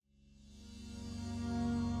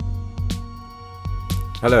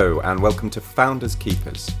Hello and welcome to Founders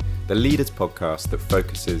Keepers, the leaders podcast that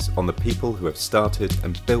focuses on the people who have started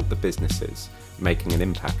and built the businesses making an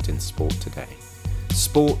impact in sport today.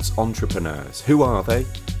 Sports entrepreneurs, who are they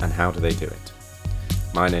and how do they do it?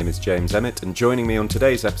 My name is James Emmett and joining me on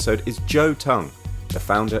today's episode is Jo Tongue, the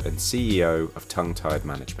founder and CEO of Tongue Tied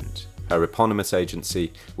Management, her eponymous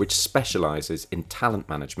agency which specialises in talent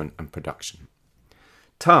management and production.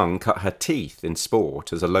 Tongue cut her teeth in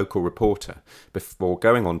sport as a local reporter before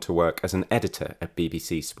going on to work as an editor at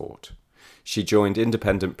BBC Sport. She joined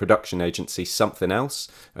independent production agency Something Else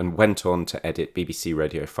and went on to edit BBC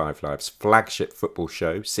Radio 5 Live's flagship football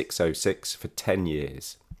show 606 for 10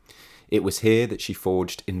 years. It was here that she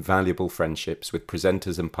forged invaluable friendships with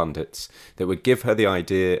presenters and pundits that would give her the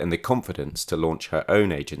idea and the confidence to launch her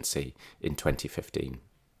own agency in 2015.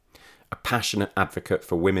 A passionate advocate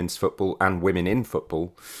for women's football and women in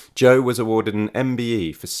football, Jo was awarded an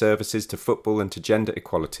MBE for services to football and to gender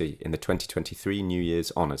equality in the 2023 New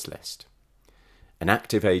Year's Honours List. An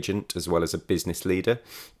active agent as well as a business leader,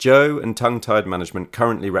 Jo and Tongue Tied Management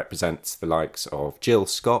currently represents the likes of Jill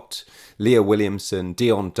Scott, Leah Williamson,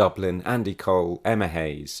 Dion Dublin, Andy Cole, Emma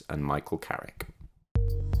Hayes and Michael Carrick.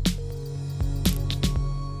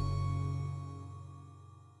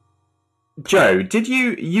 Jo,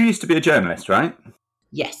 you used to be a journalist, right?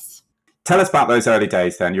 Yes. Tell us about those early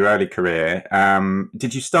days then, your early career.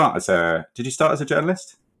 Did you start as a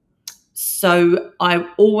journalist? So I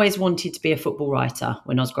always wanted to be a football writer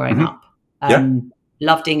when I was growing up.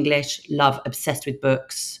 Loved English, obsessed with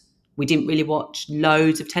books. We didn't really watch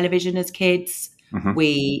loads of television as kids.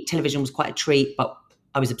 Television was quite a treat, but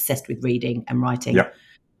I was obsessed with reading and writing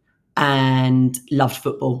and loved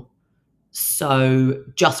football. So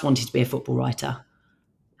just wanted to be a football writer.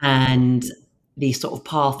 And the sort of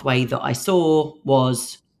pathway that I saw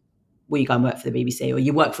was, well, you go and work for the BBC, or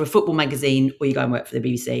you work for a football magazine, or you go and work for the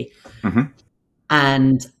BBC.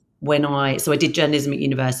 And I did journalism at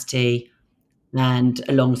university, and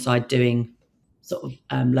alongside doing sort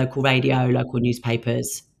of local radio, local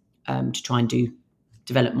newspapers, to try and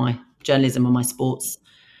develop my journalism and my sports.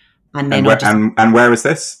 And then and where is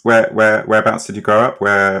this? Whereabouts did you grow up?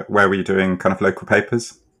 Where were you doing kind of local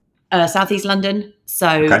papers? Southeast London.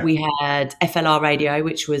 So we had FLR Radio,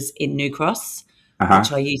 which was in New Cross,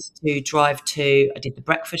 which I used to drive to. I did the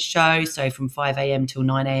breakfast show, so from 5 a.m. till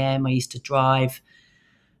 9 a.m. I used to drive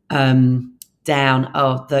down.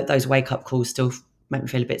 Those wake up calls still make me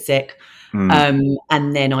feel a bit sick.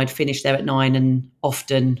 And then I'd finish there at 9, and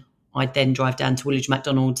often I'd then drive down to Woolwich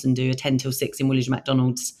McDonald's and do a 10 till 6 in Woolwich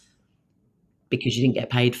McDonald's, because you didn't get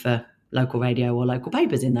paid for local radio or local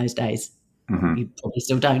papers in those days. You probably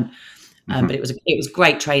still don't. But it was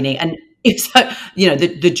great training. And it's,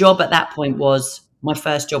 the job at that point was, my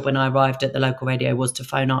first job when I arrived at the local radio was to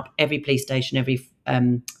phone up every police station,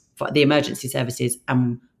 for the emergency services,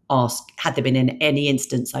 and ask, had there been any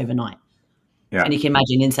incidents overnight? Yeah. And you can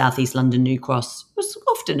imagine in Southeast London, New Cross was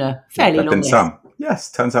often a fairly long list. Some.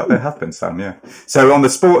 Yes, turns out there have been some, yeah. So on the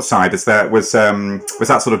sports side, was that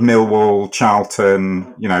sort of Millwall,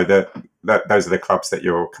 Charlton, those are the clubs that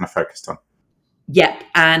you're kind of focused on? Yep,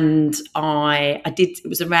 and I did, it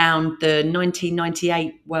was around the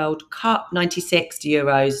 1998 World Cup, 96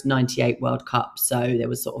 Euros, 98 World Cup. So there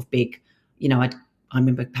was sort of big, I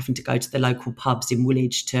remember having to go to the local pubs in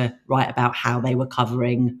Woolwich to write about how they were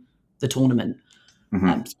covering the tournament.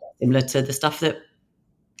 Similar to the stuff that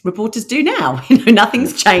reporters do now.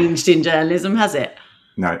 Nothing's changed in journalism, has it?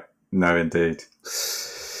 No, indeed.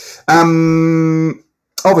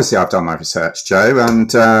 Obviously, I've done my research, Jo,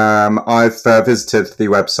 and I've visited the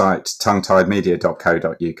website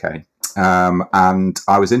tonguetiedmedia.co.uk. And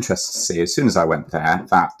I was interested to see, as soon as I went there,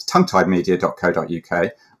 that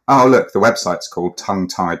tonguetiedmedia.co.uk, oh, look, the website's called Tongue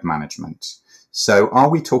Tied Management. So are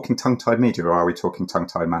we talking Tongue Tied Media or are we talking Tongue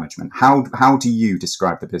Tied Management? How do you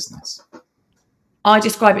describe the business? I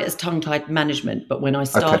describe it as Tongue Tied Management, but when I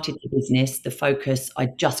started the business, the focus,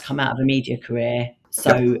 I'd just come out of a media career.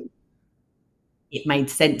 So it made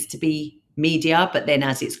sense to be media, but then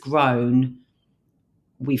as it's grown,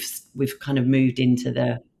 we've kind of moved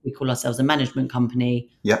into we call ourselves a management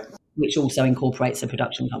company, which also incorporates a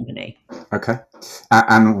production company. Okay.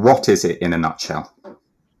 And what is it in a nutshell?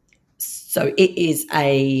 So it is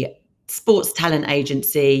a sports talent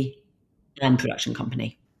agency and production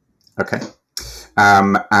company. Okay.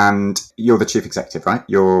 And you're the chief executive, right?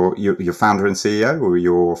 You're founder and CEO, or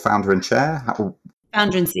you're founder and chair?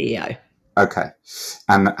 Founder and CEO. Okay.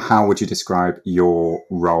 And how would you describe your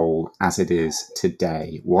role as it is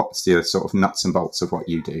today? What's the sort of nuts and bolts of what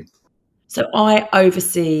you do? So I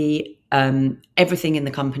oversee everything in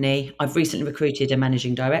the company. I've recently recruited a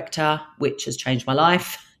managing director, which has changed my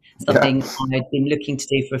life. Something I'd been looking to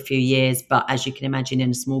do for a few years, but as you can imagine,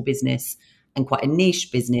 in a small business and quite a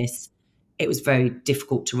niche business, it was very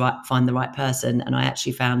difficult to find the right person. And I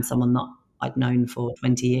actually found someone that I'd known for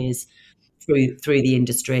 20 years through the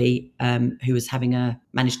industry, who was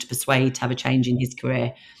managed to persuade to have a change in his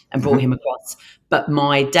career, and brought him across. But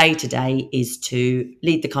my day-to-day is to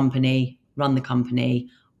lead the company, run the company.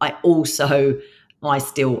 I call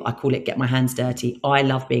it get my hands dirty. I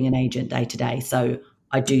love being an agent day-to-day. So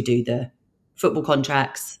I do the football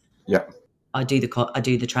contracts. Yeah. I do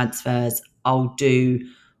the transfers.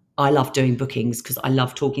 I love doing bookings because I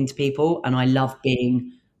love talking to people and I love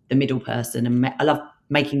being the middle person, and I love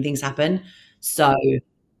making things happen. So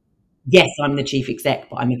yes, I'm the chief exec,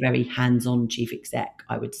 but I'm a very hands-on chief exec,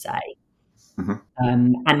 I would say.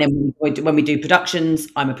 And then when we do productions,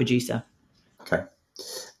 I'm a producer. Okay.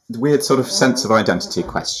 The weird sort of sense of identity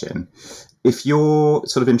question. If you're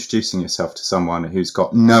sort of introducing yourself to someone who's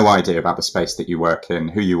got no idea about the space that you work in,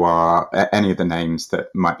 who you are, any of the names that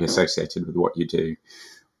might be associated with what you do,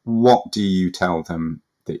 what do you tell them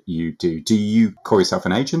that you do? Do you call yourself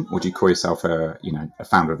an agent, or do you call yourself a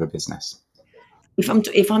founder of a business?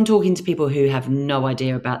 If I'm talking to people who have no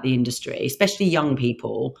idea about the industry, especially young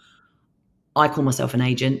people, I call myself an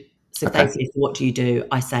agent. So if they say, what do you do?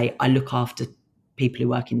 I say, I look after people who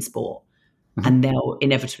work in sport. And they'll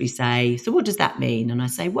inevitably say, so what does that mean? And I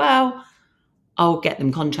say, well, I'll get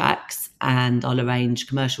them contracts and I'll arrange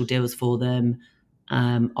commercial deals for them.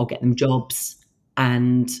 I'll get them jobs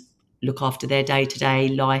and look after their day-to-day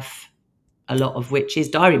life, a lot of which is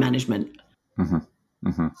diary management.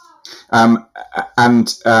 I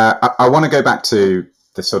want to go back to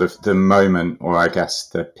the sort of the moment, or I guess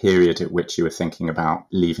the period at which you were thinking about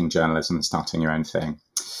leaving journalism and starting your own thing.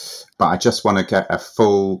 But I just want to get a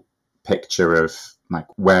full picture of like,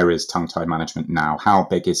 where is Tongue Tied Management now? How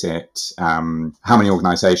big is it? How many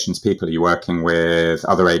organizations, people are you working with,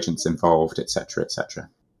 other agents involved, et cetera, et cetera?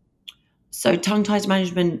 So Tongue Tied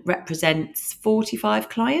Management represents 45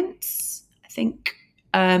 clients, I think.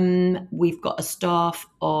 We've got a staff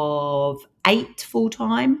of 8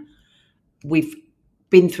 full-time. We've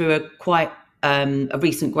been through a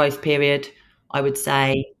recent growth period, I would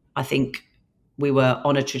say. I think we were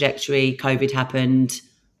on a trajectory. COVID happened.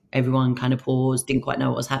 Everyone kind of paused, didn't quite know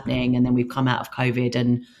what was happening. And then we've come out of COVID.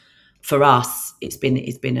 And for us, it's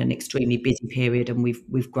been an extremely busy period, and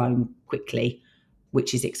we've grown quickly,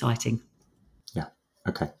 which is exciting. Yeah.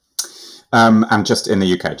 Okay. And just in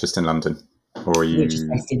the UK, just in London? Or are you... We're just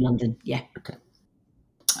based in London, yeah. Okay.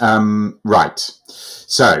 Right.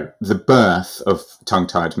 So the birth of Tongue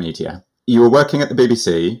Tied Media. You were working at the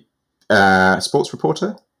BBC, sports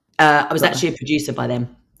reporter? I was actually a producer by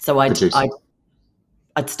then. So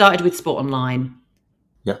I'd started with Sport Online,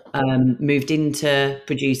 moved into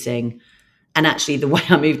producing. And actually the way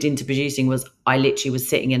I moved into producing was I literally was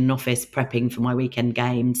sitting in an office prepping for my weekend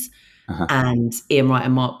games. And Ian Wright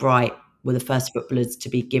and Mark Bright were the first footballers to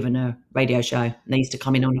be given a radio show. And they used to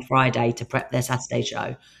come in on a Friday to prep their Saturday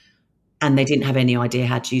show. And they didn't have any idea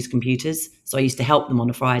how to use computers. So I used to help them on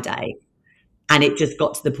a Friday. And it just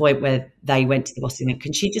got to the point where they went to the boss and went,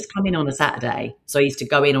 can she just come in on a Saturday? So I used to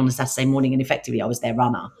go in on a Saturday morning, and effectively I was their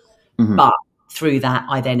runner. But through that,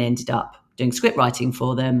 I then ended up doing script writing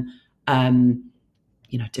for them.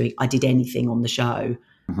 I did anything on the show.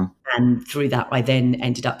 And through that, I then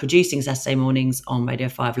ended up producing Saturday mornings on Radio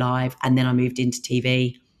 5 Live. And then I moved into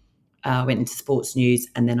TV. I went into sports news,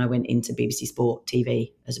 and then I went into BBC Sport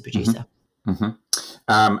TV as a producer.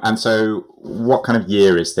 And so what kind of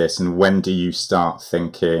year is this, and when do you start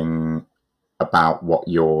thinking about what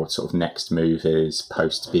your sort of next move is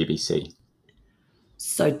post BBC?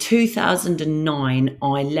 So 2009,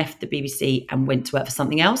 I left the BBC and went to work for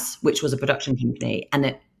something else, which was a production company.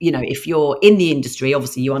 And, if you're in the industry,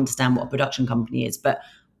 obviously you understand what a production company is. But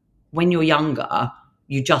when you're younger,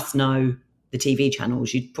 you just know the TV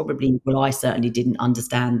channels. I certainly didn't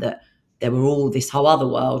understand that there were all this whole other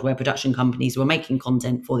world where production companies were making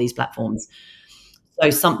content for these platforms. So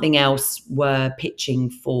something else were pitching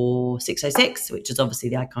for 606, which is obviously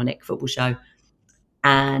the iconic football show.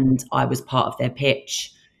 And I was part of their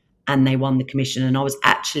pitch, and they won the commission. And I was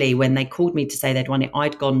actually, when they called me to say they'd won it,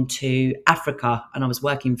 I'd gone to Africa, and I was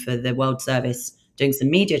working for the World Service doing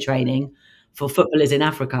some media training for footballers in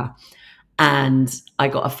Africa. And I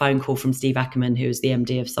got a phone call from Steve Ackerman, who was the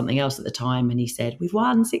MD of something else at the time. And he said, we've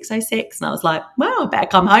won 606. And I was like, well, I better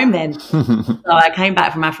come home then. So I came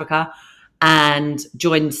back from Africa and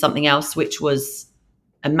joined something else, which was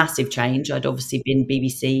a massive change. I'd obviously been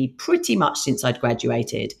BBC pretty much since I'd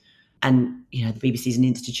graduated. And, you know, the BBC is an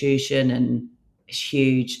institution and it's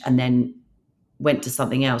huge. And then went to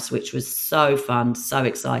something else, which was so fun, so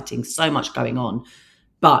exciting, so much going on.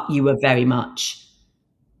 But you were very much,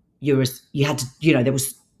 you had to, you know,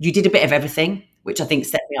 you did a bit of everything, which I think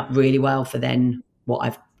set me up really well for then what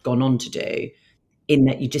I've gone on to do, in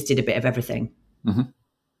that you just did a bit of everything.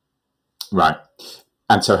 Mm-hmm. Right.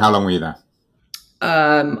 And so how long were you there?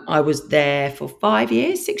 I was there for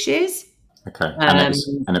 6 years. Okay. And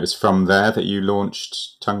it was from there that you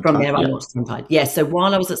launched Tongue Tied? From there I launched Tongue Tied. Yeah. So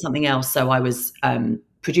while I was at something else, so I was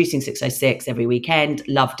producing 606 every weekend,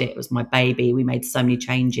 loved it. It was my baby. We made so many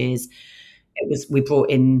changes. We brought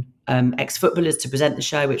in ex-footballers to present the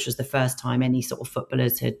show, which was the first time any sort of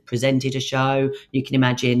footballers had presented a show. You can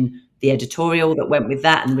imagine the editorial that went with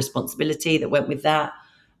that and the responsibility that went with that.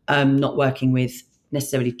 Not working with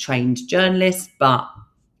necessarily trained journalists, but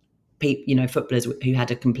you know, footballers who had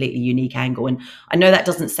a completely unique angle. And I know that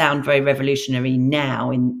doesn't sound very revolutionary now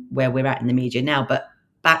in where we're at in the media now, but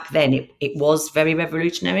back then it was very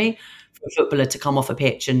revolutionary for a footballer to come off a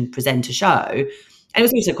pitch and present a show. And it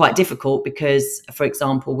was also quite difficult because, for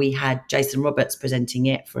example, we had Jason Roberts presenting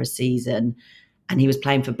it for a season, and he was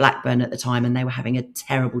playing for Blackburn at the time, and they were having a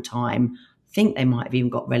terrible time. I think they might have even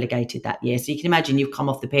got relegated that year. So you can imagine you've come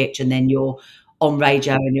off the pitch and then you're on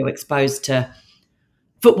radio and you're exposed to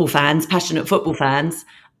football fans, passionate football fans.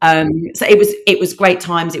 So it was great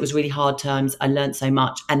times. It was really hard times. I learned so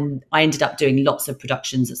much, and I ended up doing lots of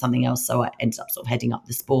productions at something else. So I ended up sort of heading up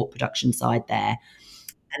the sport production side there.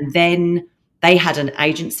 And then they had an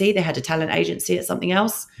agency. They had a talent agency at something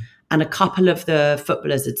else. And a couple of the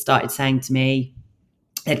footballers had started saying to me,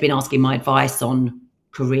 they'd been asking my advice on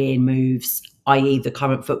career moves, i.e. the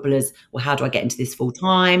current footballers. Well, how do I get into this full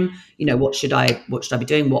time? You know, what should I be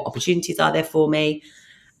doing? What opportunities are there for me?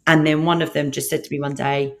 And then one of them just said to me one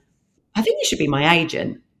day, I think you should be my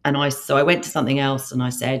agent. And so I went to something else and I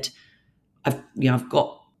said, I've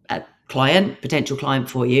got a potential client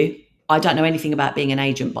for you. I don't know anything about being an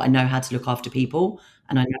agent, but I know how to look after people.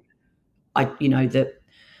 And I know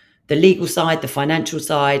the legal side, the financial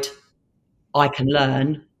side, I can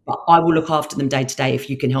learn, but I will look after them day to day if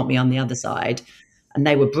you can help me on the other side. And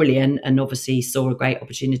they were brilliant and obviously saw a great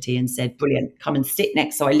opportunity and said, brilliant, come and sit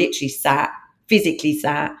next. So I literally physically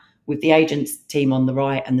sat with the agents team on the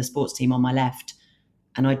right and the sports team on my left.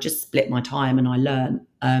 And I just split my time and I learned,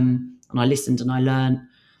 and I listened and I learned.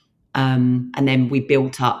 And then we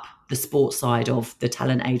built up the sports side of the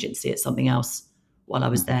talent agency at something else while I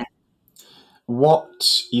was there. What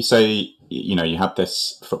you say, you know, you had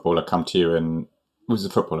this footballer come to you and was a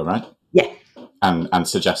footballer, right? Yeah. And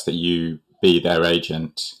suggest that you be their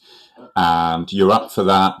agent, and you're up for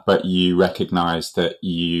that, but you recognise that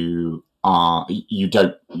you don't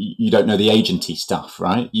know the agency stuff,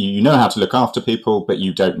 right? You know how to look after people, but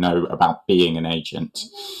you don't know about being an agent.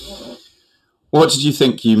 What did you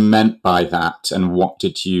think you meant by that, and what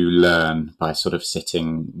did you learn by sort of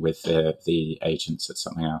sitting with the agents at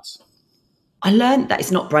something else? I learned that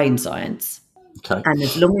it's not brain science. Okay. And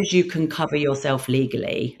as long as you can cover yourself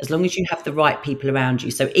legally, as long as you have the right people around you.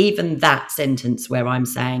 So even that sentence where I'm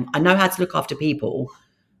saying, I know how to look after people,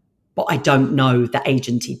 but I don't know the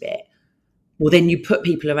agency bit. Well, then you put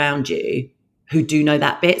people around you who do know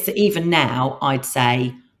that bit. So even now, I'd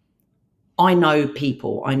say, I know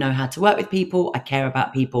people. I know how to work with people. I care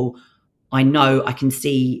about people. I know I can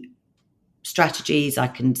see strategies. I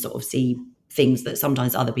can sort of see things that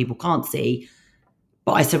sometimes other people can't see.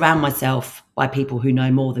 But I surround myself by people who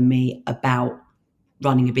know more than me about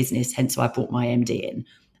running a business, hence why I brought my MD in,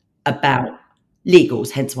 about legals,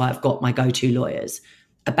 hence why I've got my go-to lawyers,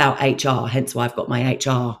 about HR, hence why I've got my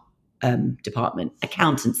HR department,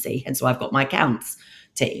 accountancy, hence why I've got my accounts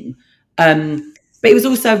team. But it was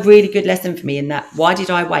also a really good lesson for me in that, why did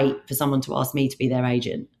I wait for someone to ask me to be their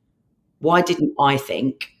agent? Why didn't I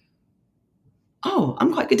think, oh,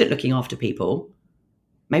 I'm quite good at looking after people.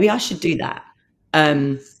 Maybe I should do that.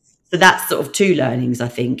 So that's sort of two learnings, I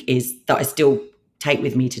think, is that I still take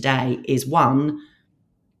with me today is one,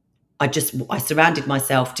 I surrounded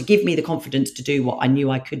myself to give me the confidence to do what I knew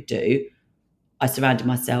I could do. I surrounded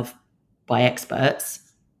myself by experts.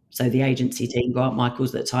 So the agency team, Grant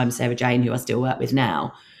Michaels at the time, Sarah Jane, who I still work with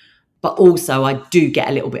now. But also I do get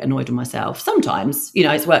a little bit annoyed with myself. Sometimes, you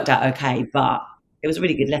know, it's worked out okay, but it was a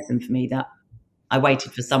really good lesson for me that I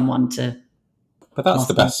waited for someone to. But that's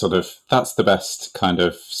the best kind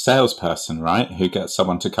of salesperson, right? Who gets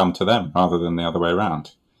someone to come to them rather than the other way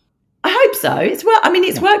around. I hope so. It's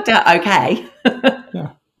worked out okay.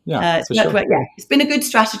 It's been a good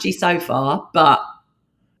strategy so far. But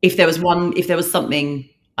if there was something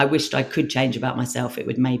I wished I could change about myself, it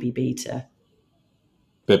would maybe be to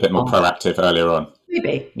Be a bit more proactive earlier on.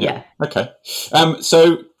 Maybe, yeah. Okay.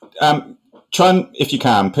 So try and, if you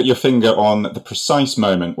can, put your finger on the precise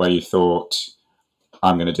moment where you thought,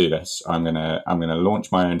 I'm going to do this. I'm going to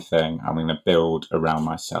launch my own thing. I'm going to build around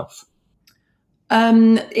myself.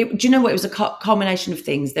 Do you know what? It was a culmination of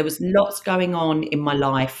things. There was lots going on in my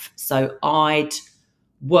life. So I'd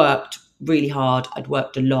worked really hard. I'd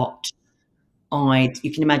worked a lot.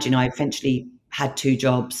 You can imagine I eventually had 2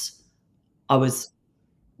 jobs. I was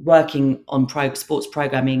working on sports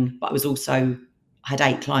programming, but I had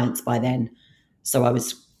 8 clients by then. So I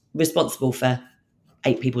was responsible for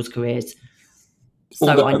 8 people's careers. So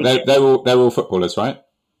they're all footballers, right?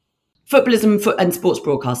 Footballers and sports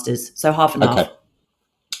broadcasters. So half and half.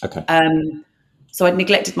 Okay. So I'd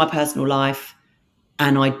neglected my personal life,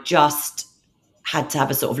 and I just had to have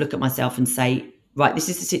a sort of look at myself and say, right, this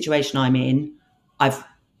is the situation I'm in. I've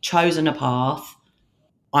chosen a path.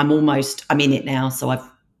 I'm in it now. So I've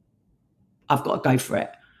got to go for it.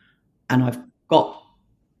 And I've got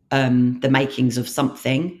the makings of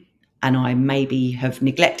something, and I maybe have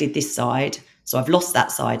neglected this side. So I've lost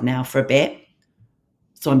that side now for a bit.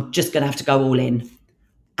 So I'm just going to have to go all in.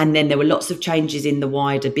 And then there were lots of changes in the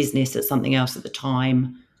wider business at something else at the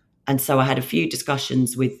time. And so I had a few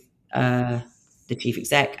discussions with the chief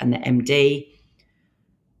exec and the MD.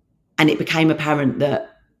 And it became apparent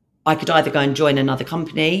that I could either go and join another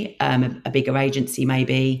company, a bigger agency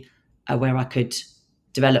maybe, where I could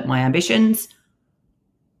develop my ambitions,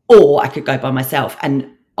 or I could go by myself. And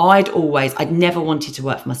I'd never wanted to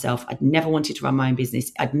work for myself. I'd never wanted to run my own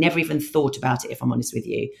business. I'd never even thought about it, if I'm honest with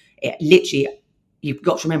you. It literally, you've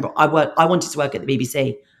got to remember, I wanted to work at the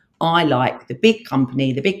BBC. I like the big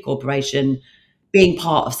company, the big corporation, being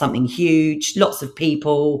part of something huge, lots of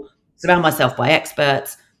people, surround myself by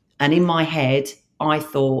experts. And in my head, I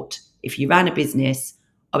thought if you ran a business,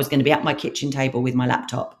 I was going to be at my kitchen table with my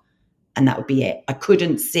laptop, and that would be it. I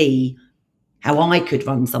couldn't see how I could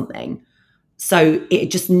run something. So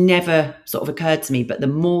it just never sort of occurred to me. But the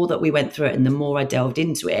more that we went through it and the more I delved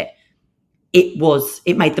into it, it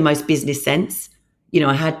made the most business sense. You know,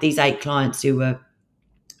 I had these 8 clients who were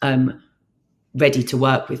ready to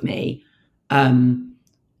work with me. I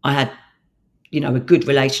had, a good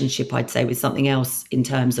relationship, I'd say, with something else in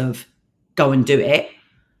terms of go and do it.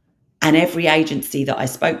 And every agency that I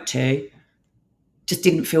spoke to just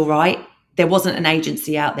didn't feel right. There wasn't an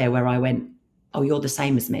agency out there where I went, oh, you're the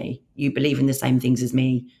same as me. You believe in the same things as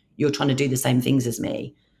me. You're trying to do the same things as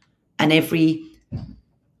me. And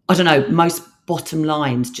most bottom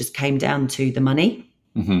lines just came down to the money.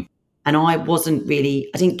 Mm-hmm. And I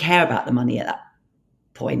didn't care about the money at that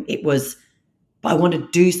point. But I want to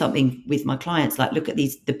do something with my clients. Like, look at the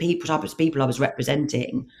type of people I was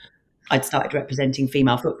representing. I'd started representing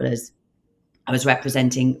female footballers. I was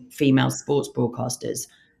representing female sports broadcasters,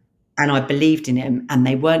 and I believed in them, and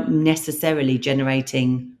they weren't necessarily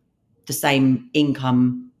generating the same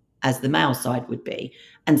income as the male side would be.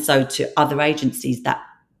 And so to other agencies, that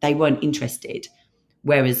they weren't interested,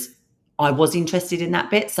 whereas I was interested in that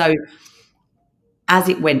bit. So as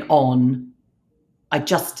it went on, it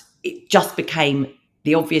just became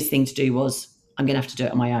the obvious thing to do was I'm going to have to do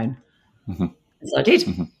it on my own. Mm-hmm. So I did.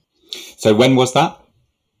 Mm-hmm. So when was that?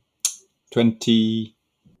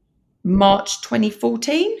 March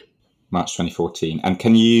 2014. March 2014. And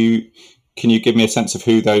can you give me a sense of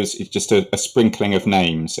who those, just a sprinkling of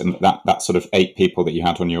names and that sort of 8 people that you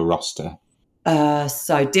had on your roster?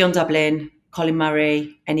 So Dion Dublin, Colin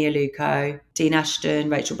Murray, Eni Aluko, Dean Ashton,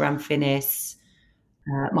 Rachel Brown-Finnis,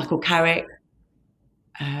 Michael Carrick.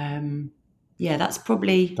 That's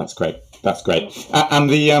great. That's great.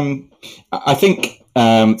 And I think,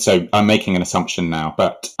 so I'm making an assumption now,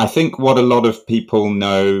 but I think what a lot of people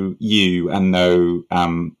know you and know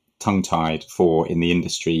Tongue-Tied for in the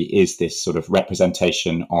industry is this sort of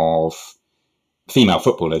representation of female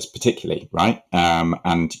footballers particularly, right?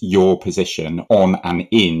 And your position on and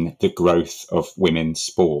in the growth of women's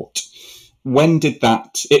sport. When did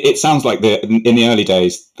that, it sounds like in the early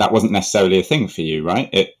days, that wasn't necessarily a thing for you, right?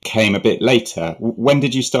 It came a bit later. When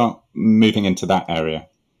did you start moving into that area?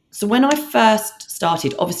 So when I first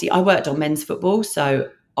started, obviously I worked on men's football. So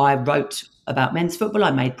I wrote about men's football. I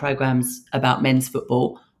made programs about men's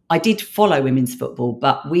football. I did follow women's football,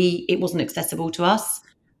 but it wasn't accessible to us.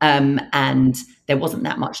 And there wasn't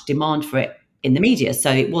that much demand for it in the media. So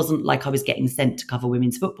it wasn't like I was getting sent to cover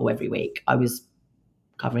women's football every week. I was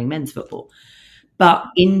covering men's football. But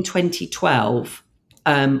in 2012,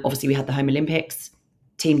 obviously we had the Home Olympics.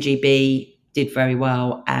 Team GB did very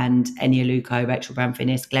well, and Eni Aluko, Rachel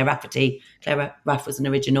Brown-Finnis, Claire Rafferty. Claire Raff was an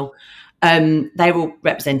original. They were all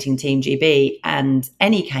representing Team GB, and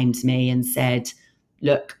Eni came to me and said,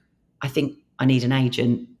 look, I think I need an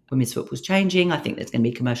agent. Women's football's changing. I think there's going to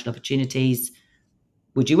be commercial opportunities.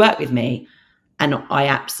 Would you work with me? And I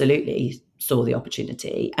absolutely saw the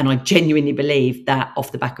opportunity. And I genuinely believe that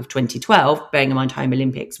off the back of 2012, bearing in mind Home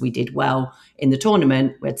Olympics, we did well in the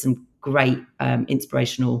tournament. We had some great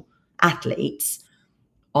inspirational athletes.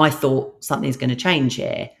 I thought something's going to change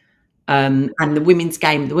here. And the women's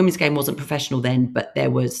game wasn't professional then, but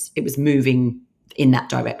it was moving in that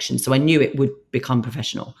direction. So I knew it would become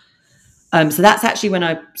professional. So that's actually when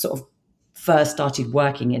I sort of first started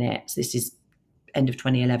working in it. So this is end of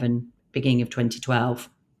 2011, beginning of 2012.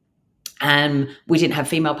 And we didn't have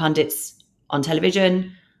female pundits on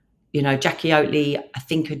television. You know, Jackie Oatley, I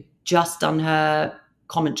think, had just done her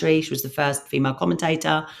commentary. She was the first female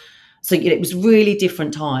commentator. So it was really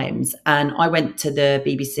different times. And I went to the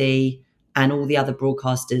BBC and all the other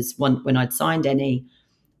broadcasters when I'd signed Eni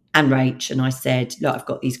and Rach, and I said, look, I've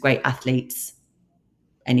got these great athletes.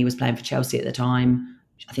 Eni was playing for Chelsea at the time.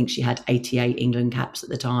 I think she had 88 England caps at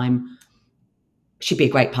the time. She'd be a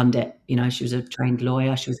great pundit. You know, she was a trained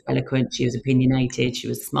lawyer. She was eloquent. She was opinionated. She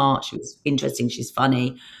was smart. She was interesting. She's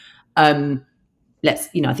funny. I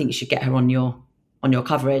think you should get her on your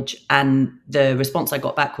coverage. And the response I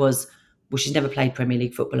got back was, well, she's never played Premier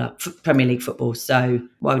League football. So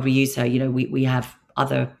why would we use her? You know, we have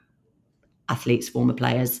other athletes, former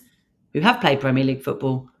players who have played Premier League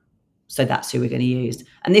football. So that's who we're going to use.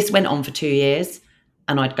 And this went on for 2 years.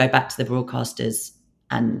 And I'd go back to the broadcasters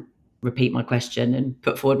and repeat my question and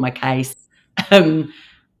put forward my case. And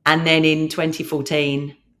then in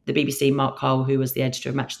 2014, the BBC, Mark Cole, who was the editor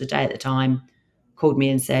of Match of the Day at the time, called me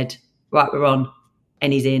and said, right, we're on.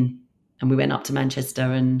 Eni's in. And we went up to Manchester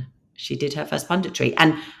and she did her first punditry.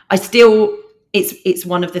 And it's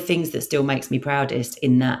one of the things that still makes me proudest,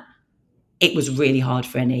 in that it was really hard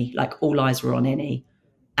for Eni. Like, all eyes were on Eni.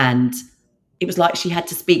 And it was like she had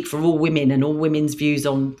to speak for all women and all women's views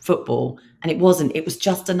on football. And it wasn't. It was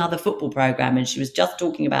just another football programme, and she was just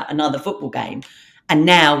talking about another football game. And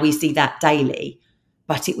now we see that daily.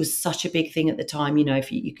 But it was such a big thing at the time. You know,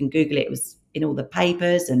 if you can Google it, it was in all the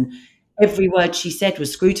papers, and every word she said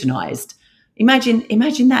was scrutinised.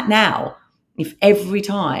 Imagine that now. If every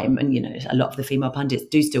time, and, you know, a lot of the female pundits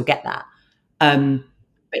do still get that.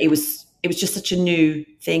 But it was just such a new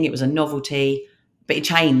thing. It was a novelty, but it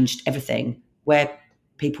changed everything, where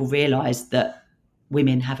people realised that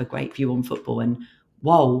women have a great view on football, and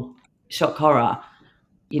whoa, shock horror.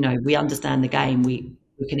 You know, we understand the game. We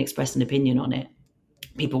can express an opinion on it.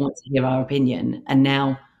 People want to hear our opinion. And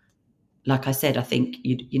now, like I said, I think,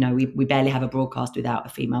 we barely have a broadcast without a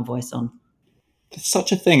female voice on. There's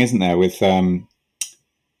such a thing, isn't there, with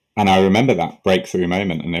and I remember that breakthrough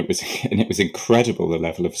moment, and it was incredible, the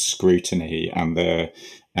level of scrutiny and the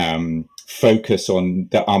focus on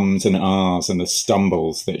the ums and ahs and the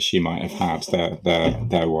stumbles that she might have had.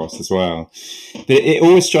 There was as well. But it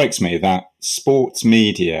always strikes me that sports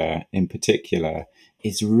media in particular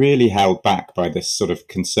is really held back by this sort of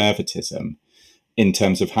conservatism in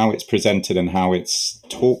terms of how it's presented and how it's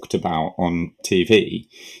talked about on TV.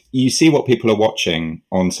 You see what people are watching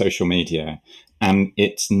on social media, and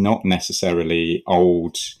it's not necessarily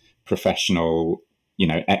old professional,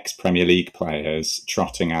 ex-Premier League players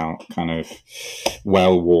trotting out kind of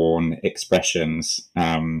well-worn expressions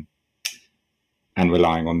and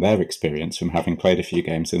relying on their experience from having played a few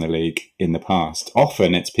games in the league in the past.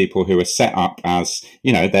 Often it's people who are set up as,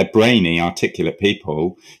 they're brainy, articulate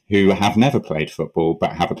people who have never played football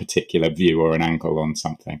but have a particular view or an angle on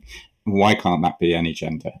something. Why can't that be any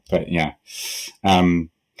gender? But yeah.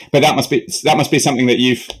 But that must be something that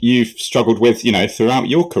you've struggled with, throughout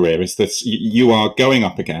your career, is that you are going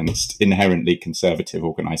up against inherently conservative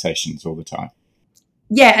organisations all the time.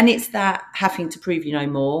 Yeah, and it's that having to prove you know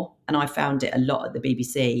more. And I found it a lot at the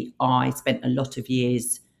BBC. I spent a lot of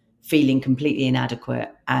years feeling completely inadequate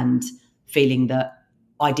and feeling that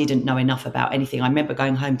I didn't know enough about anything. I remember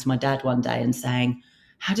going home to my dad one day and saying,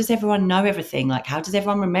 how does everyone know everything? Like, how does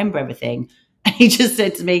everyone remember everything? And he just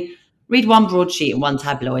said to me, read one broadsheet and one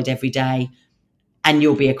tabloid every day and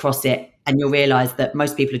you'll be across it, and you'll realise that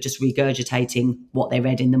most people are just regurgitating what they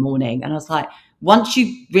read in the morning. And I was like, once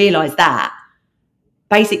you realise that,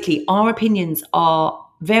 basically our opinions are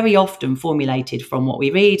very often formulated from what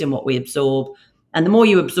we read and what we absorb. And the more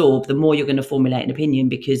you absorb, the more you're going to formulate an opinion,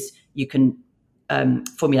 because you can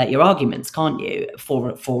formulate your arguments, can't you,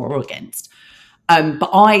 for or against. But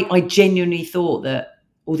I genuinely thought that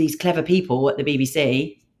all these clever people at the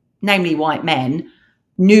BBC, namely white men,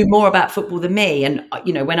 knew more about football than me. And,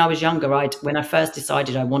 when I was younger, when I first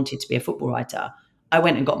decided I wanted to be a football writer, I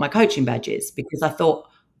went and got my coaching badges, because I thought,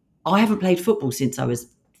 I haven't played football since I was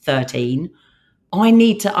 13. I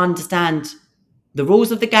need to understand the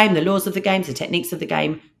rules of the game, the laws of the game, the techniques of the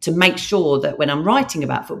game, to make sure that when I'm writing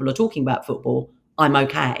about football or talking about football, I'm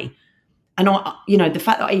okay. And the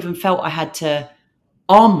fact that I even felt I had to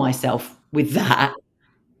arm myself with that,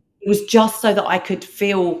 it was just so that I could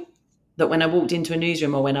feel that when I walked into a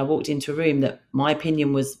newsroom or when I walked into a room, that my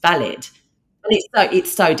opinion was valid. And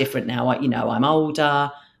it's so different now. I'm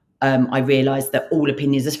older. I realised that all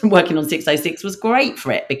opinions working on 606 was great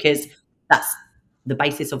for it, because that's the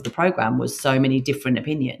basis of the programme, was so many different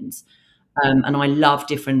opinions. And I love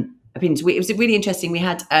different opinions. It was really interesting. We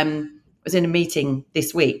had, I was in a meeting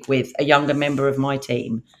this week with a younger member of my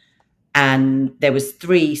team, and there was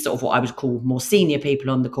 3 sort of what I would call more senior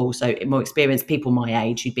people on the call, so more experienced people my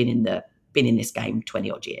age who'd been in this game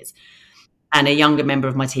 20 odd years, and a younger member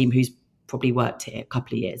of my team who's probably worked here a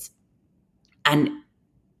couple of years. And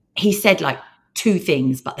he said like 2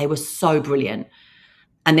 things, but they were so brilliant.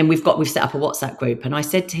 And then we've set up a WhatsApp group, and I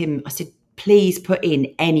said to him, please put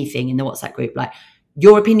in anything in the WhatsApp group. Like,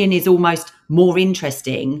 your opinion is almost more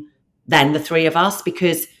interesting than the 3 of us,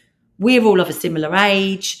 because we're all of a similar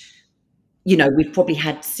age. We've probably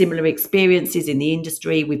had similar experiences in the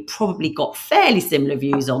industry. We've probably got fairly similar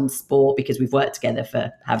views on sport because we've worked together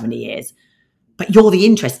for how many years. But you're the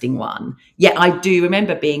interesting one. Yet I do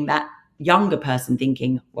remember being that younger person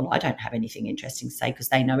thinking, well, I don't have anything interesting to say because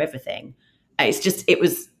they know everything. It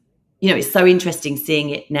was, it's so interesting seeing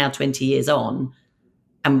it now 20 years on,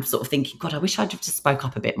 and sort of thinking, God, I wish I'd have just spoke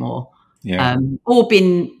up a bit more, or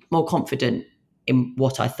been more confident in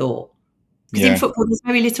what I thought. Because in football, there's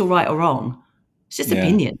very little right or wrong. It's just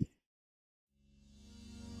opinion.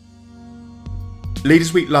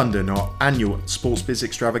 Leaders Week London, our annual Sports Biz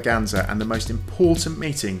extravaganza and the most important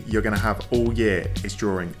meeting you're going to have all year, is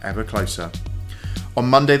drawing ever closer. On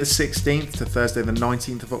Monday the 16th to Thursday the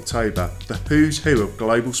 19th of October, the who's who of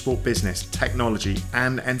global sport business, technology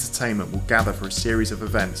and entertainment will gather for a series of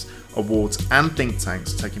events, awards and think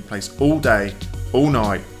tanks taking place all day, all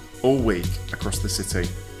night, all week across the city.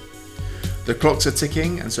 The clocks are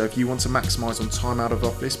ticking, and so if you want to maximise on time out of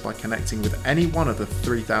office by connecting with any one of the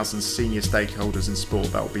 3,000 senior stakeholders in sport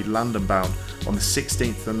that will be London bound on the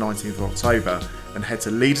 16th and 19th of October, then head to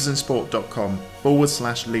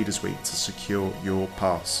leadersinsport.com/leadersweek to secure your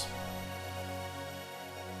pass.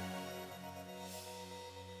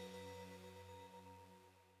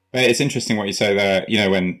 It's interesting what you say there.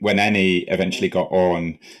 When Annie eventually got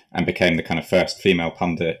on and became the kind of first female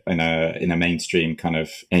pundit in a mainstream kind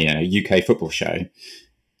of UK football show,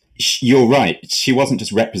 you're right. She wasn't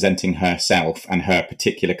just representing herself and her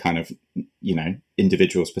particular kind of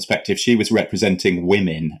individual's perspective. She was representing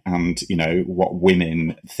women and what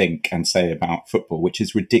women think and say about football, which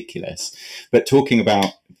is ridiculous. But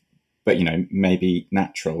maybe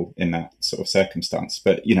natural in that sort of circumstance.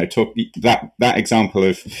 But, that example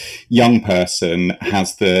of young person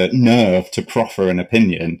has the nerve to proffer an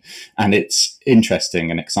opinion, and it's interesting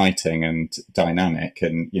and exciting and dynamic,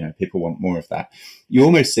 and, people want more of that. You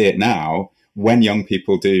almost see it now when young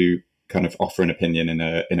people do kind of offer an opinion in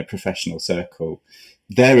a professional circle.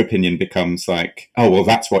 Their opinion becomes like, oh, well,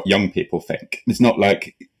 that's what young people think. It's not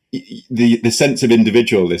like the sense of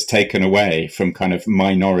individual is taken away from kind of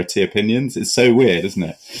minority opinions. It's so weird, isn't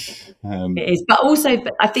it? It is, but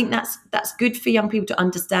I think that's good for young people to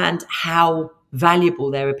understand how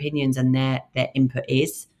valuable their opinions and their input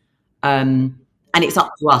is, and it's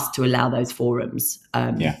up to us to allow those forums.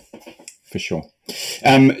 For sure.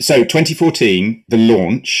 So 2014, the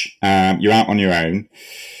launch. You're out on your own.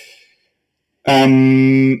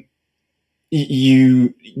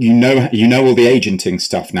 You know all the agenting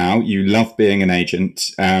stuff now. You love being an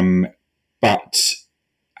agent, but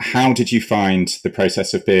how did you find the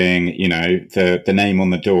process of being, the name on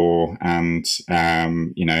the door and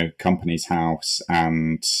company's house,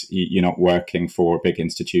 and you're not working for a big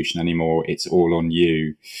institution anymore? It's all on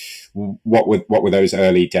you. What were those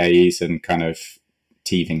early days and kind of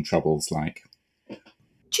teething troubles like?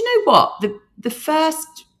 Do you know what? The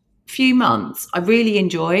first few months I really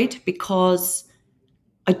enjoyed, because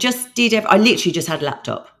I literally just had a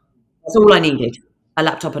laptop. That's all I needed, a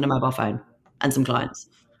laptop and a mobile phone and some clients.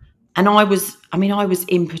 And I was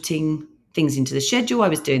inputting things into the schedule. I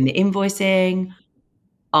was doing the invoicing.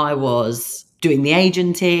 I was doing the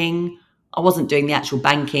agenting. I wasn't doing the actual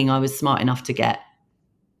banking. I was smart enough to get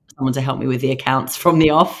someone to help me with the accounts from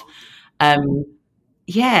the off.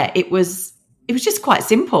 It was just quite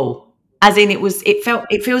simple. As in,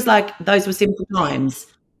 it feels like those were simple times.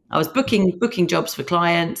 I was booking jobs for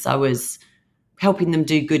clients. I was helping them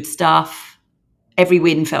do good stuff. Every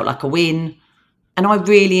win felt like a win. And I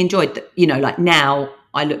really enjoyed that. Like now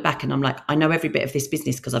I look back and I'm like, I know every bit of this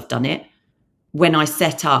business because I've done it. when I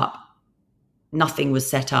set up, nothing was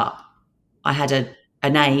set up. I had a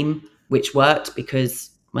name which worked because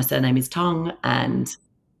my surname is Tongue and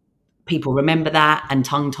people remember that, and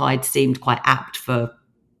Tongue Tied seemed quite apt for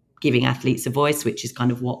giving athletes a voice, which is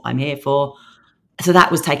kind of what I'm here for. So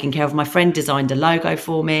that was taken care of. My friend designed a logo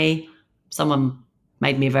for me. Someone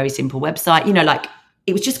made me a very simple website. Like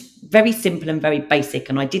it was just very simple and very basic.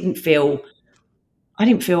 And I didn't feel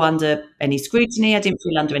under any scrutiny. I didn't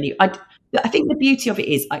feel under any. I think the beauty of it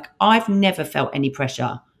is, like, I've never felt any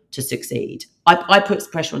pressure to succeed. I put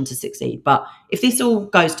pressure on to succeed. But if this all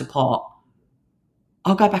goes to pot,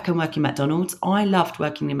 I'll go back and work in McDonald's. I loved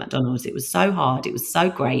working in McDonald's. It was so hard. It was so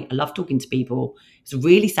great. I loved talking to people. It was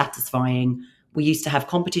really satisfying. We used to have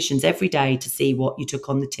competitions every day to see what you took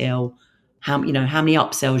on the till, how many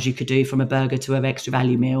upsells you could do from a burger to an extra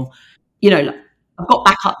value meal. I've got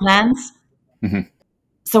backup plans. Mm-hmm.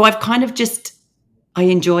 So I've kind of I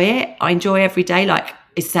enjoy it. I enjoy every day. Like,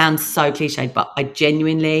 it sounds so cliched, but I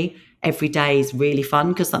genuinely, every day is really fun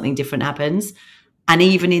because something different happens. And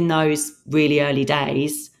even in those really early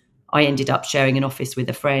days, I ended up sharing an office with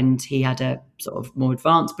a friend. He had a sort of more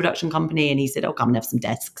advanced production company and he said, "Oh, come and have some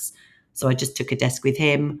desks." So I just took a desk with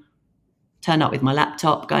him, turn up with my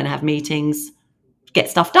laptop, go and have meetings, get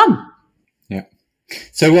stuff done. Yeah.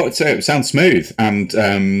 So it sounds smooth and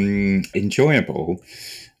enjoyable.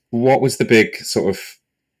 What was the big sort of,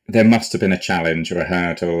 there must have been a challenge or a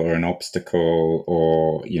hurdle or an obstacle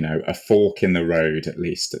or, a fork in the road, at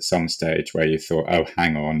least at some stage, where you thought, oh,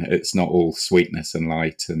 hang on, it's not all sweetness and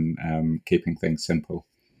light and keeping things simple.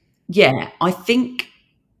 Yeah, I think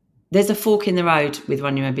there's a fork in the road with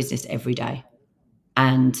running my business every day.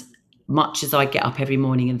 And much as I get up every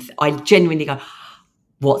morning and I genuinely go,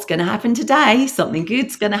 what's going to happen today? Something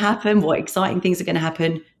good's going to happen. What exciting things are going to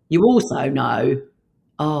happen? You also know,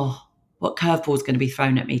 what curveball is going to be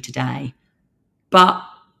thrown at me today? But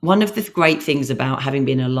one of the great things about having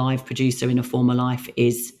been a live producer in a former life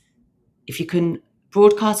is if you can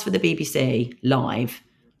broadcast for the BBC live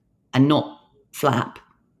and not flap,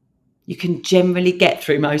 you can generally get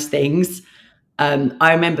through most things.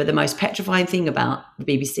 I remember the most petrifying thing about the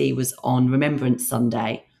BBC was on Remembrance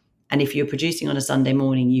Sunday. And if you were producing on a Sunday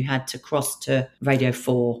morning, you had to cross to Radio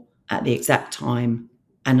 4 at the exact time.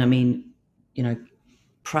 And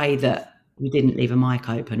pray that you didn't leave a mic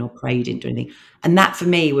open or pray you didn't do anything. And that for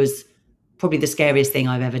me was probably the scariest thing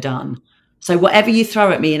I've ever done. So whatever you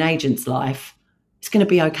throw at me in agent's life, it's going to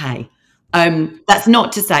be okay. That's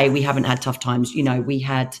not to say we haven't had tough times. We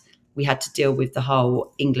had to deal with the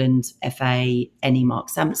whole England FA, any Mark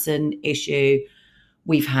Sampson issue.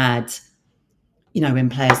 We've had, when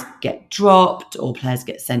players get dropped or players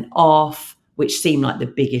get sent off, which seem like the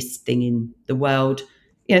biggest thing in the world.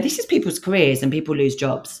 This is people's careers and people lose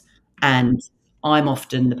jobs. And I'm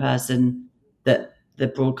often the person that the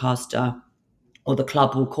broadcaster or the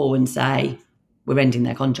club will call and say, we're ending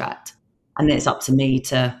their contract. And then it's up to me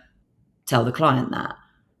to tell the client that.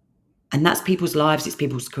 And that's people's lives, it's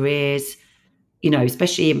people's careers,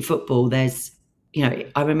 especially in football. There's,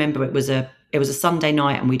 I remember it was a Sunday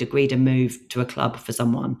night and we'd agreed a move to a club for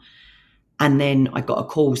someone. And then I got a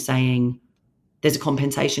call saying there's a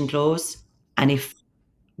compensation clause. And if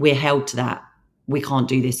we're held to that, we can't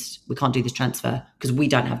do this transfer because we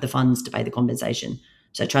don't have the funds to pay the compensation.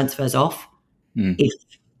 So transfers off if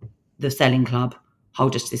the selling club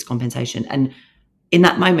hold us to this compensation. And in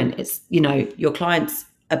that moment, it's, your client's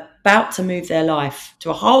about to move their life to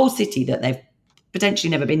a whole city that they've potentially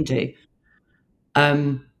never been to.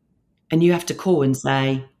 And you have to call and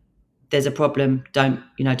say, there's a problem. Don't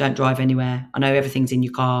drive anywhere. I know everything's in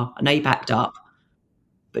your car. I know you packed up,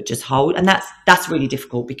 but just hold. And that's really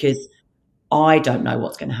difficult because I don't know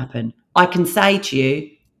what's going to happen. I can say to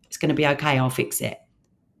you, it's going to be okay. I'll fix it.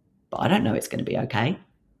 But I don't know it's going to be okay.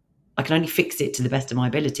 I can only fix it to the best of my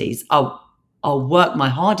abilities. I'll work my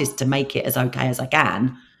hardest to make it as okay as I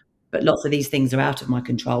can. But lots of these things are out of my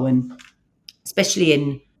control. And especially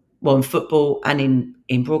in football and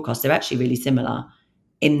in broadcast, they're actually really similar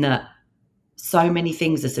in that so many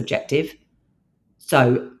things are subjective.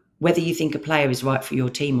 So whether you think a player is right for your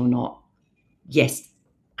team or not, yes,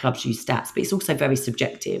 clubs use stats, but it's also very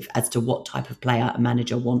subjective as to what type of player a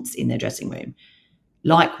manager wants in their dressing room.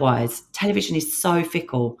 Likewise, television is so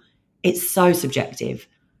fickle. It's so subjective.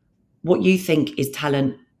 What you think is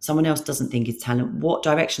talent, someone else doesn't think is talent. What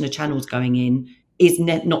direction a channel's going in is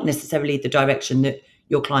not necessarily the direction that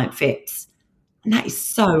your client fits. And that is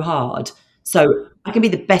so hard. So I can be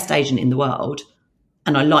the best agent in the world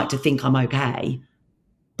and I like to think I'm okay,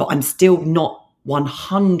 but I'm still not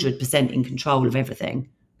 100% in control of everything.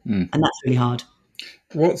 And that's really hard.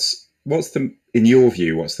 What's the in your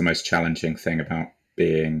view, what's the most challenging thing about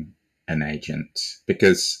being an agent?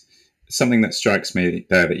 Because something that strikes me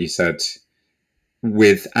there that you said,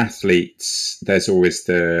 with athletes, there's always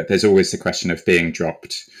the question of being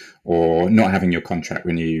dropped or not having your contract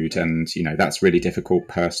renewed, and that's really difficult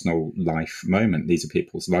personal life moment. These are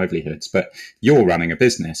people's livelihoods, but you're running a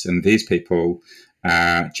business, and these people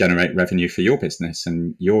generate revenue for your business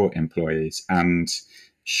and your employees, and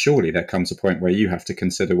surely there comes a point where you have to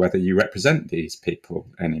consider whether you represent these people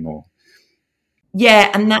anymore.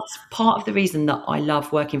 Yeah, and that's part of the reason that I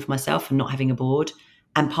love working for myself and not having a board,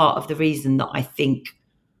 and part of the reason that I think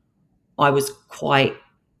I was quite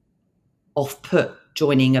off-put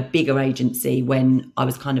joining a bigger agency when I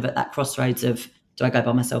was kind of at that crossroads of, do I go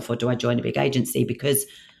by myself or do I join a big agency? Because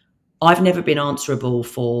I've never been answerable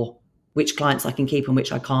for which clients I can keep and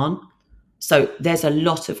which I can't. So there's a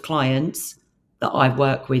lot of clients that I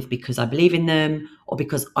work with because I believe in them or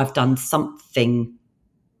because I've done something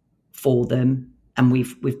for them and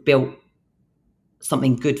we've built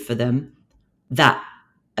something good for them, that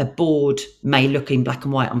a board may look in black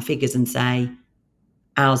and white on figures and say,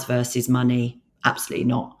 ours versus money, absolutely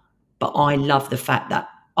not. But I love the fact that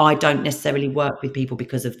I don't necessarily work with people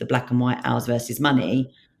because of the black and white ours versus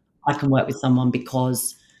money. I can work with someone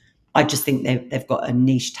because I just think they've got a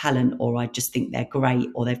niche talent, or I just think they're great,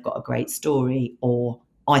 or they've got a great story, or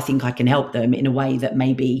I think I can help them in a way that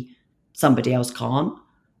maybe somebody else can't.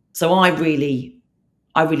 So I really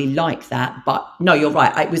like that. But no, you're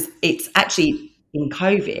right. It's actually in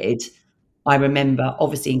COVID. I remember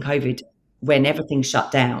obviously in COVID when everything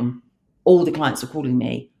shut down, all the clients were calling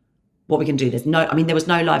me, what we can do. There was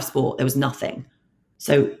no live sport. There was nothing.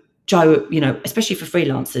 So Joe, especially for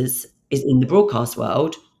freelancers is in the broadcast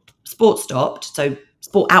world, sport stopped. So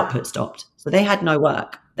sport output stopped. So they had no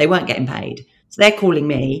work. They weren't getting paid. So they're calling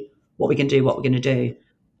me, what we can do, what we're going to do.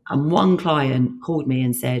 And one client called me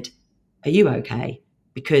and said, are you okay?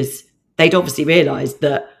 Because they'd obviously realized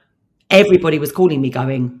that everybody was calling me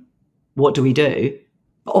going, what do we do?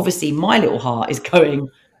 But obviously my little heart is going,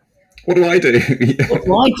 what do I do? What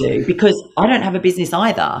do I do? Because I don't have a business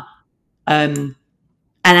either. And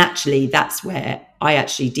actually that's where I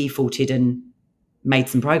actually defaulted and made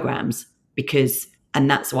some programs and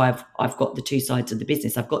that's why I've got the two sides of the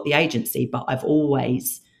business. I've got the agency, but I've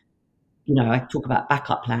always, I talk about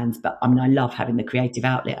backup plans, but I love having the creative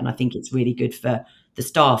outlet. And I think it's really good for the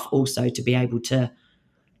staff also to be able to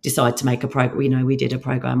decide to make a program. We did a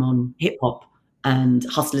program on hip hop and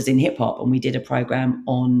hustlers in hip hop. And we did a program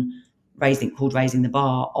on called Raising the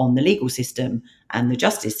Bar on the legal system and the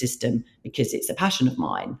justice system, because it's a passion of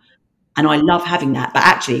mine. And I love having that. But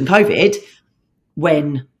actually in COVID,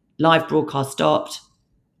 when live broadcast stopped,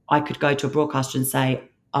 I could go to a broadcaster and say,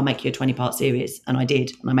 I'll make you a 20-part series. And I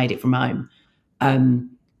did, and I made it from home.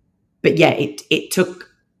 But yeah, it took,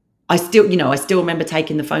 I still remember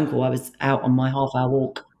taking the phone call. I was out on my half-hour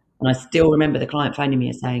walk, and I still remember the client phoning me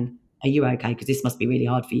and saying, are you okay? Because this must be really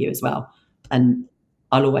hard for you as well. And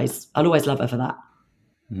I'll always love her for that.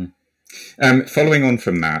 Following on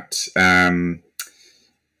from that,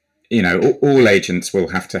 all agents will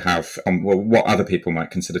have to have what other people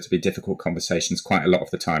might consider to be difficult conversations quite a lot of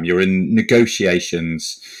the time. You're in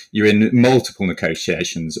negotiations. You're in multiple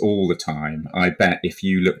negotiations all the time. I bet if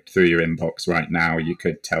you looked through your inbox right now, you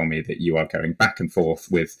could tell me that you are going back and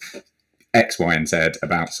forth with X, Y, and Z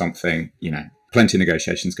about something. Plenty of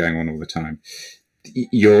negotiations going on all the time.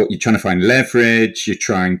 You're trying to find leverage. You're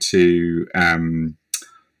trying to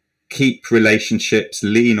keep relationships,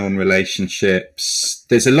 lean on relationships.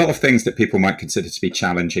 There's a lot of things that people might consider to be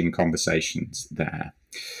challenging conversations there.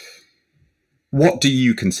 What do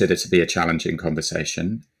you consider to be a challenging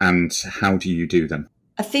conversation, and how do you do them?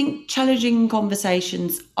 I think challenging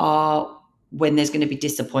conversations are when there's going to be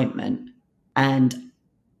disappointment, and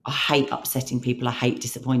I hate upsetting people. I hate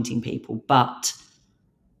disappointing people, but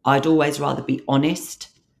I'd always rather be honest.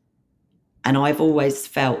 And I've always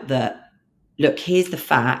felt that, look, here's the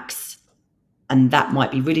facts, and that might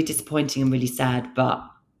be really disappointing and really sad, but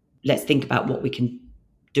let's think about what we can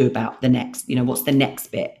do about the next, what's the next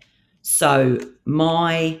bit. So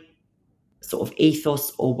my sort of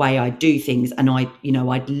ethos or way I do things, and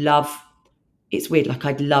I'd love, it's weird, like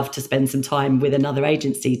I'd love to spend some time with another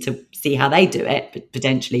agency to see how they do it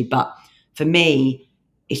potentially. But for me,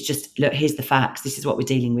 it's just, look, here's the facts. This is what we're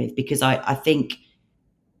dealing with. Because I think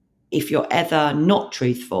if you're ever not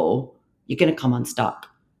truthful, you're going to come unstuck.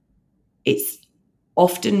 It's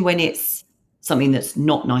often when it's something that's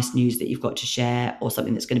not nice news that you've got to share, or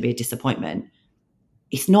something that's going to be a disappointment,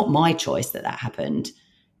 it's not my choice that happened.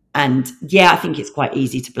 And yeah, I think it's quite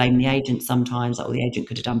easy to blame the agent sometimes, like, the agent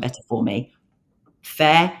could have done better for me.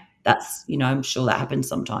 Fair, That's, I'm sure that happens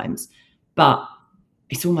sometimes, but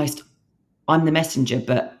it's almost, I'm the messenger,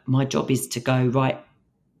 but my job is to go, right,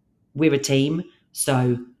 we're a team.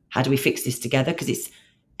 So how do we fix this together? Because it's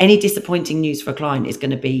any disappointing news for a client is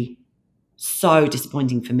going to be so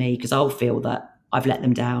disappointing for me, because I'll feel that I've let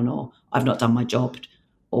them down, or I've not done my job,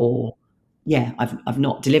 or I've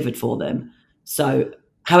not delivered for them. So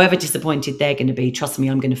however disappointed they're going to be, trust me,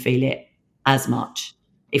 I'm going to feel it as much,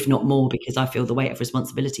 if not more, because I feel the weight of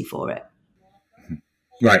responsibility for it.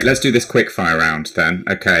 Right, let's do this quick fire round then.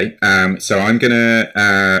 Okay, so I'm going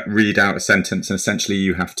to read out a sentence, and essentially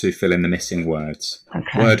you have to fill in the missing words.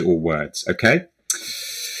 Okay. Word or words, okay?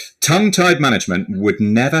 Tongue-tied management would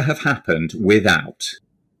never have happened without...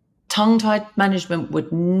 Tongue-tied management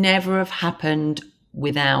would never have happened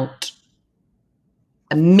without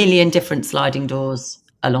a million different sliding doors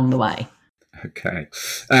along the way. Okay.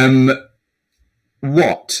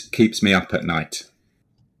 What keeps me up at night?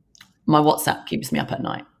 My WhatsApp keeps me up at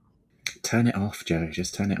night. Turn it off, Joe.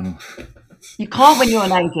 Just turn it off. You can't when you're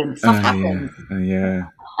an agent. Stuff happens. Yeah.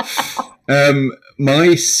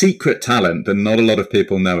 My secret talent that not a lot of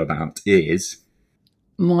people know about is...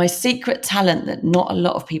 My secret talent that not a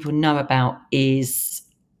lot of people know about is...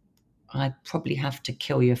 I'd probably have to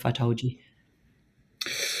kill you if I told you.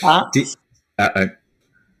 But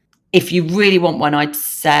if you really want one, I'd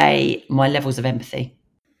say my levels of empathy.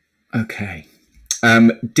 Okay.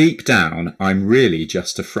 Deep down, I'm really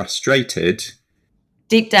just a frustrated...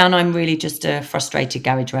 Deep down, I'm really just a frustrated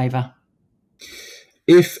garage raver.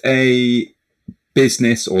 If a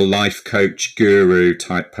business or life coach guru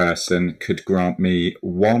type person could grant me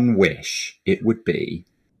one wish, it would be...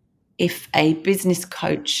 If a business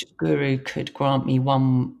coach guru could grant me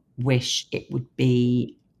one wish, it would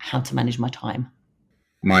be how to manage my time.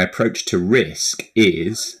 My approach to risk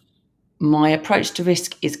is... My approach to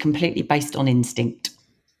risk is completely based on instinct.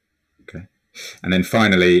 Okay. And then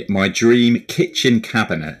finally, my dream kitchen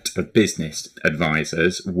cabinet of business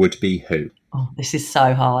advisors would be who? Oh, this is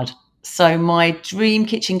so hard. So my dream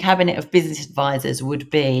kitchen cabinet of business advisors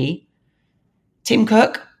would be Tim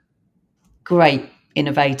Cook, great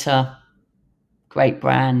innovator, great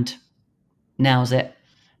brand, nails it.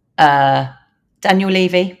 Daniel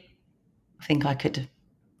Levy, I think I could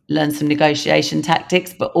learn some negotiation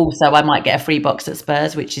tactics, but also I might get a free box at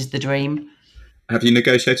Spurs, which is the dream. Have you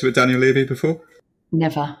negotiated with Daniel Levy before?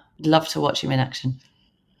 Never. I'd love to watch him in action.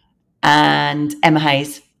 And Emma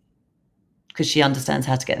Hayes, because she understands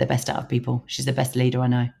how to get the best out of people. She's the best leader I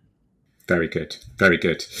know. Very good. Very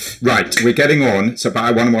good. Right, we're getting on. But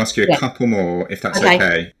I want to ask you a couple more, if that's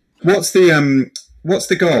okay. What's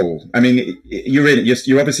the goal? I mean,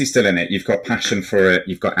 you're obviously still in it. You've got passion for it.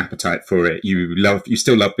 You've got appetite for it. You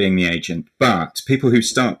still love being the agent. But people who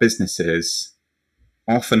start businesses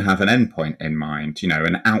often have an end point in mind.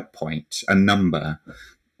 An out point, a number.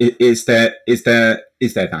 Is there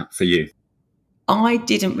that for you? I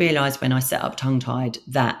didn't realise when I set up Tongue Tied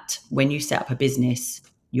that when you set up a business,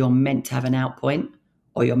 you're meant to have an out point,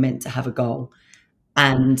 or you're meant to have a goal.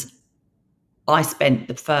 And I spent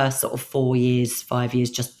the first sort of 5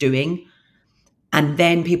 years just doing. And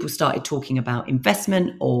then people started talking about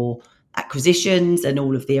investment or acquisitions and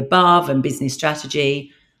all of the above and business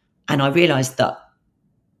strategy. And I realised that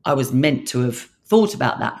I was meant to have thought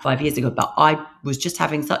about that 5 years ago, but I was just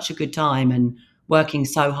having such a good time and working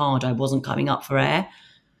so hard, I wasn't coming up for air.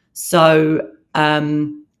 So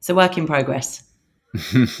work in progress.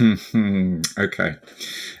 Okay.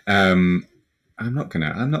 I'm not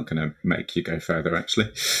gonna make you go further,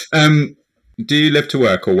 actually. Do you live to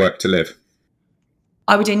work or work to live?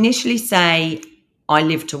 I would initially say I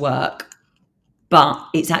live to work, but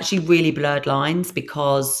it's actually really blurred lines,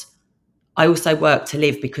 because I also work to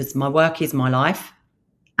live, because my work is my life,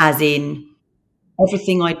 as in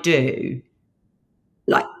everything I do.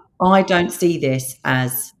 Like, I don't see this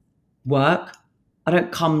as work. I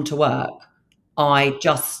don't come to work. I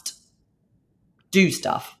just do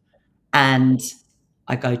stuff. And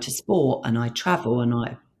I go to sport and I travel, and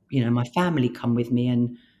my family come with me,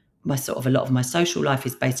 and a lot of my social life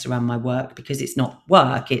is based around my work, because it's not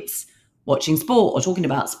work, it's watching sport or talking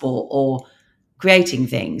about sport or creating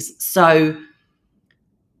things. So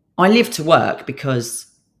I live to work because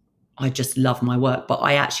I just love my work, but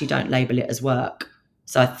I actually don't label it as work.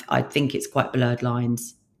 So I think it's quite blurred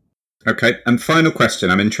lines. Okay. And final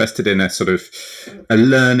question. I'm interested in a sort of a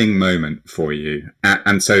learning moment for you.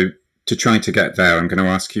 And so to try to get there, I'm going to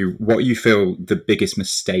ask you what you feel the biggest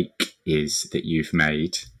mistake is that you've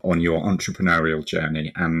made on your entrepreneurial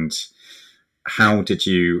journey, and how did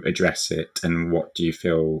you address it, and what do you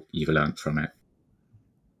feel you've learned from it?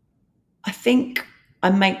 I think I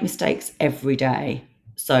make mistakes every day,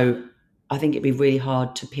 So I think it'd be really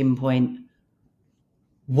hard to pinpoint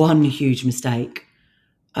one huge mistake,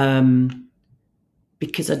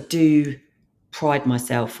 because I do pride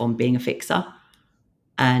myself on being a fixer.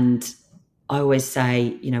 And I always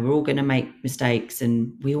say, we're all going to make mistakes,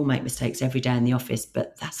 and we all make mistakes every day in the office,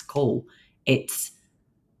 but that's cool. It's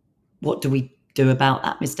what do we do about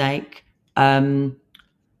that mistake? So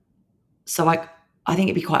I think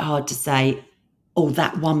it'd be quite hard to say, oh,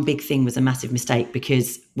 that one big thing was a massive mistake,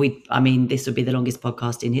 because this would be the longest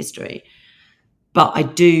podcast in history. But I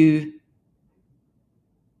do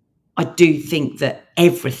think that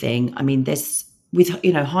everything,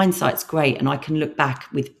 hindsight's great, and I can look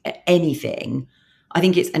back with anything. I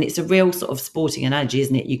think it's a real sort of sporting analogy,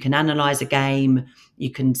 isn't it? You can analyze a game, you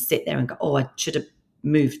can sit there and go, oh, I should have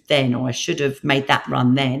moved then, or I should have made that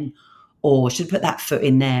run then, or I should put that foot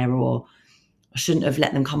in there, or I shouldn't have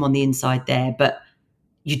let them come on the inside there. But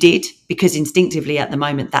you did, because instinctively at the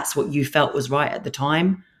moment, that's what you felt was right at the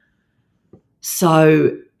time.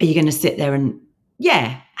 So are you going to sit there and,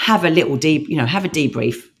 have a little have a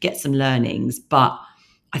debrief, get some learnings? But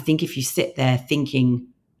I think if you sit there thinking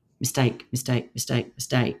mistake,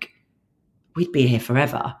 we'd be here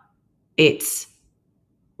forever.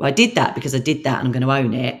 I did that because I did that, and I'm going to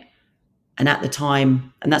own it. And at the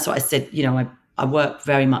time, and that's what I said, I work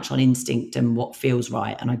very much on instinct and what feels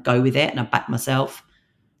right, and I go with it and I back myself.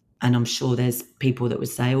 And I'm sure there's people that would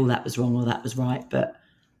say, oh, that was wrong or that was right, but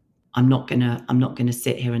I'm not gonna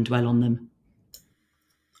sit here and dwell on them.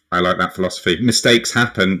 I like that philosophy. Mistakes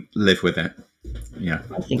happen, live with it. Yeah.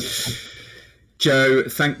 I think so. Jo,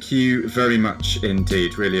 thank you very much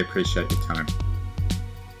indeed. Really appreciate your time.